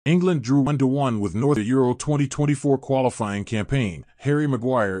England drew 1-1 with North at Euro 2024 qualifying campaign. Harry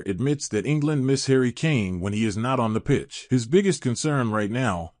Maguire admits that England miss Harry Kane when he is not on the pitch. His biggest concern right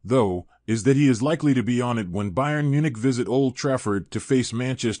now, though, is that he is likely to be on it when Bayern Munich visit Old Trafford to face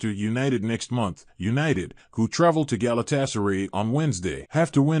Manchester United next month. United, who travel to Galatasaray on Wednesday,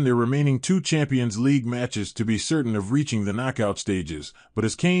 have to win their remaining 2 Champions League matches to be certain of reaching the knockout stages, but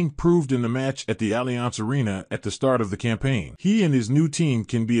as Kane proved in the match at the Allianz Arena at the start of the campaign, he and his new team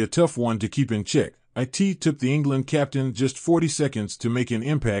can be a tough one to keep in check. It took the England captain just 40 seconds to make an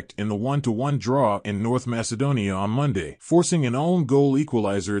impact in the 1-1 draw in North Macedonia on Monday, forcing an own goal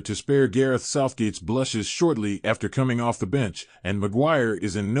equalizer to spare Gareth Southgate's blushes shortly after coming off the bench, and Maguire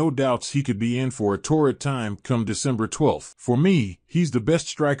is in no doubts he could be in for a torrid time come December 12th. "For me, he's the best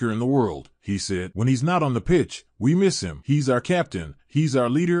striker in the world," he said. "When he's not on the pitch, we miss him. He's our captain, he's our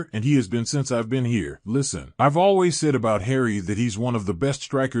leader, and he has been since I've been here. Listen, I've always said about Harry that he's one of the best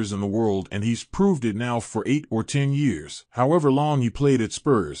strikers in the world, and he's proved it now for 8 or 10 years. However long he played at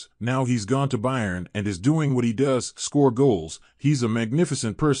Spurs, now he's gone to Bayern and is doing what he does, score goals. He's a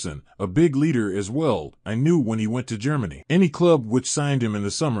magnificent person, a big leader as well. I knew when he went to Germany, any club which signed him in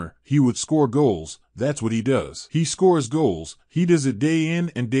the summer, he would score goals. That's what he does. He scores goals. He does it day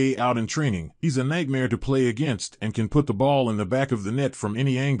in and day out in training. He's a nightmare to play against and can put the ball in the back of the net from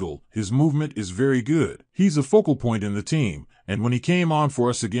any angle. His movement is very good. He's a focal point in the team, and when he came on for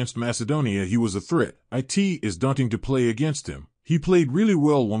us against Macedonia, he was a threat. It is daunting to play against him. He played really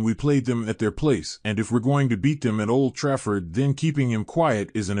well when we played them at their place, and if we're going to beat them at Old Trafford, then keeping him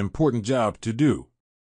quiet is an important job to do.